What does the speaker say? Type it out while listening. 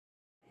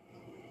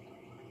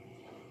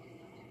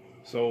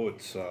So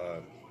it's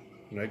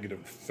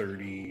negative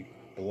 30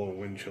 below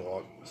wind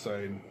chill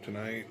outside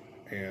tonight,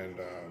 and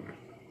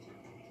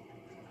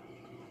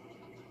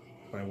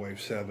my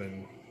wife's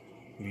having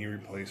knee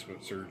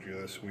replacement surgery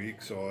this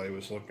week, so I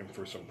was looking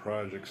for some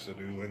projects to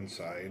do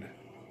inside.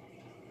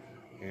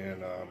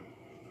 And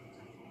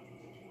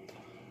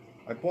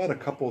I bought a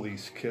couple of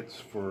these kits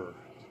for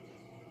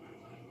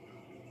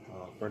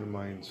a friend of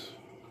mine's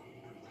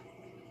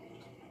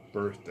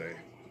birthday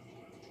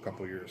a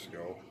couple years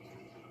ago.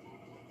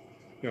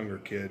 Younger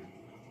kid.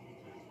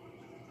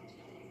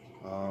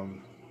 I've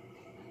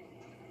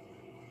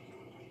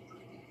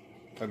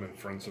been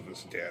friends with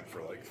his dad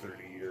for like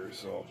 30 years,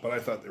 so but I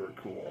thought they were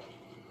cool.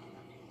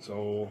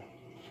 So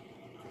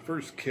the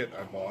first kit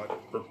I bought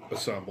or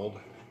assembled,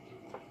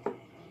 I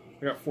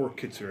got 4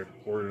 kits here.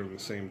 I ordered them the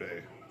same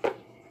day.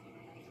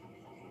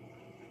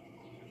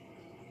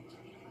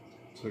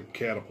 It's a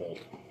catapult,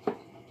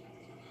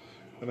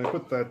 and I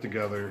put that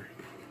together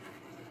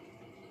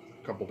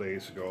a couple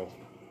days ago,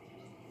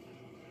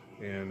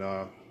 and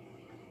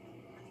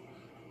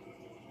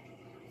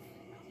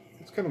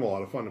it's kind of a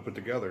lot of fun to put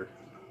together.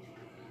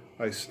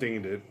 I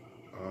stained it.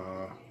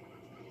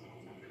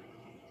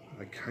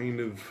 I kind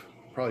of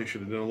probably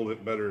should have done a little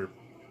bit better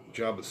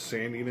job of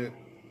sanding it.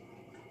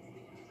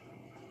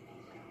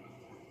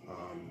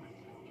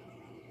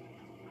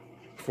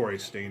 Before I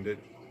stained it,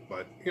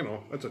 but you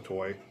know, that's a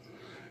toy,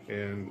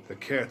 and the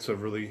cats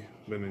have really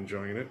been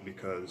enjoying it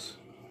because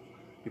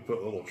you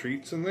put little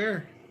treats in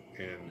there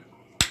and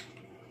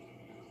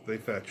they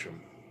fetch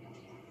them.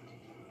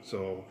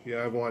 So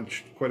yeah, I've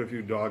launched quite a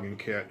few dog and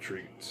cat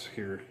treats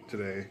here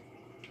today.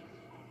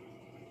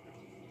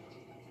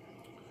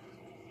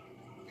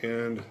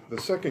 And the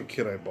second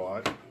kit I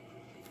bought,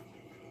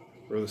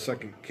 or the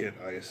second kit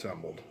I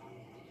assembled,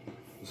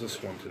 is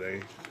this one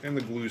today. And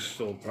the glue's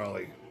still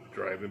probably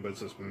dry, but it's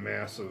this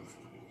massive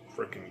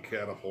frickin'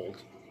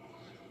 catapult.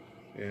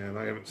 And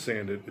I haven't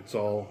sanded. It's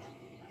all,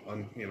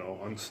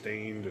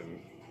 unstained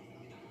and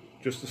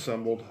just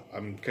assembled.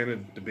 I'm kind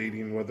of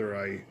debating whether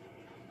I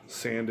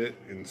sand it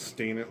and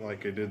stain it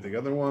like I did the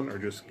other one, or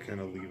just kind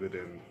of leave it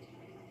in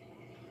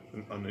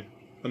an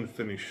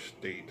unfinished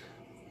state.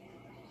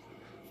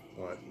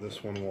 But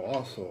this one will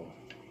also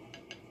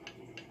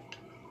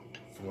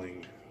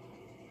fling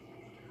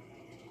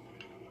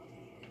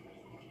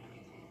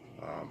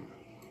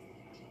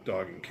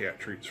dog and cat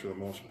treats for the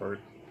most part.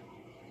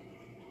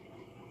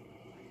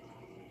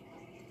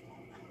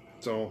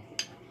 So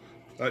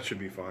that should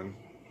be fun.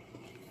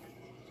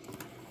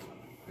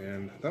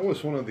 And that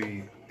was one of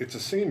the, it's the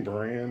same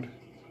brand,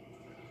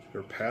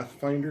 they're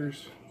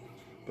Pathfinders,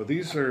 but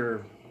these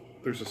are,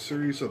 there's a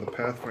series of the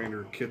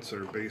Pathfinder kits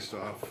that are based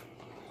off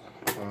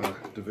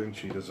Da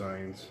Vinci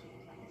designs,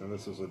 and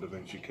this is a Da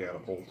Vinci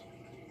catapult.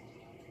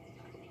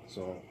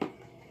 So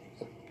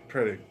I'll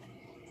try to,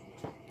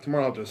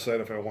 tomorrow I'll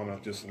decide if I want to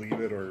just leave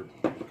it or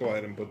go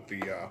ahead and put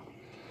the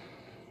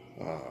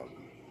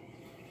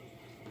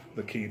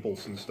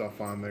cables and stuff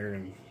on there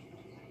and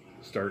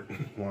start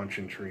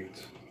launching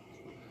treats.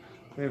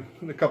 And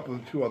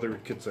two other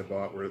kits I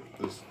bought were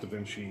this Da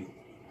Vinci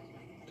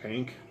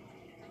tank.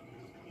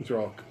 These are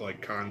all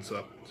like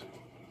concept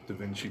Da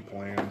Vinci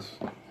plans.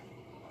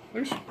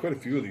 There's quite a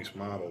few of these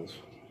models.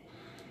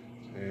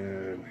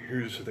 And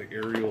here's the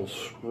aerial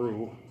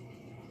screw,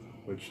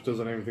 which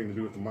doesn't have anything to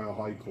do with the Mile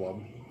High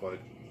Club, but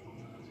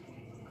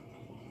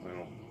I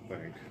don't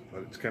think.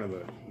 But it's kind of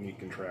a neat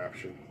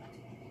contraption.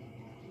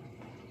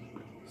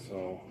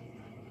 So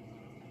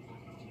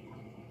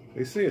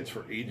they say it's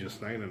for ages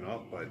 9 and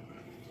up, but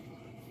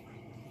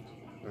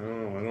I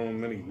don't know. I don't know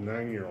many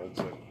 9-year-olds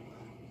that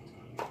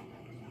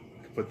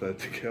could put that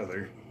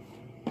together.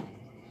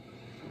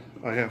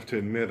 I have to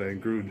admit, I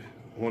glued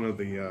one of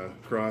the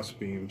cross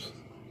beams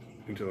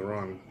into the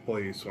wrong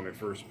place when I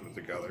first put it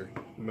together.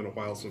 It's been a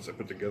while since I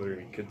put together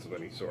any kits of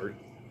any sort.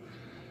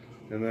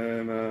 And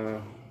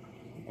then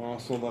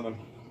also that I'm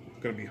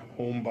going to be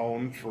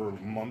homebound for a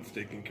month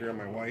taking care of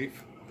my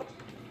wife.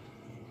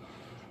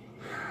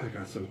 I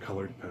got some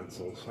colored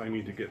pencils. I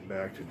need to get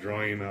back to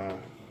drawing,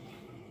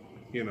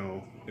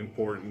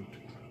 important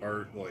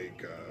art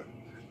like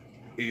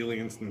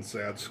aliens and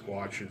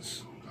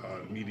Sasquatches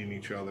meeting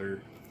each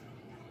other,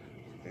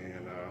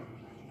 and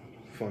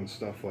fun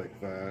stuff like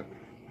that.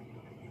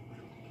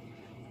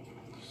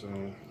 So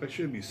I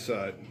should be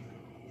set.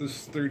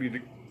 This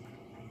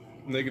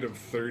negative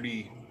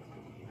 30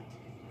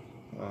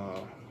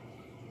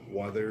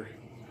 weather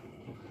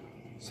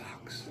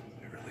sucks.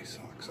 It really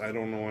sucks. I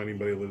don't know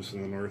anybody who lives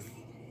in the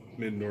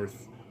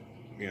mid-north,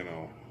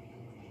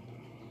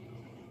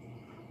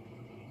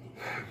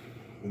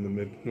 in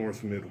the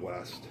north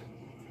Midwest.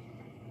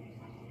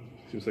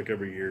 Seems like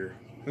every year.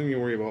 Then you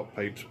worry about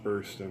pipes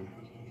bursting.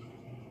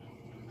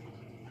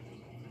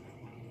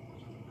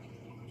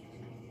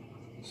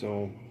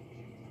 So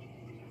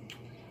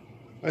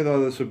I thought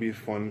this would be a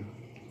fun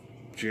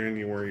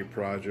January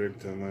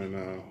project, and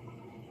then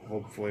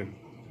hopefully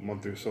a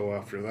month or so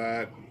after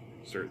that,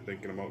 start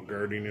thinking about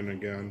gardening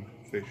again,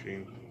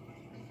 fishing,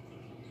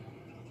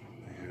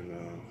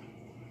 and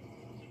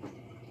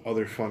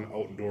other fun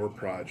outdoor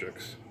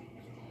projects.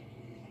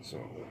 So,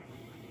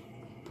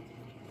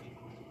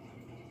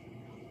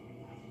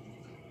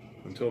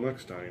 until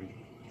next time.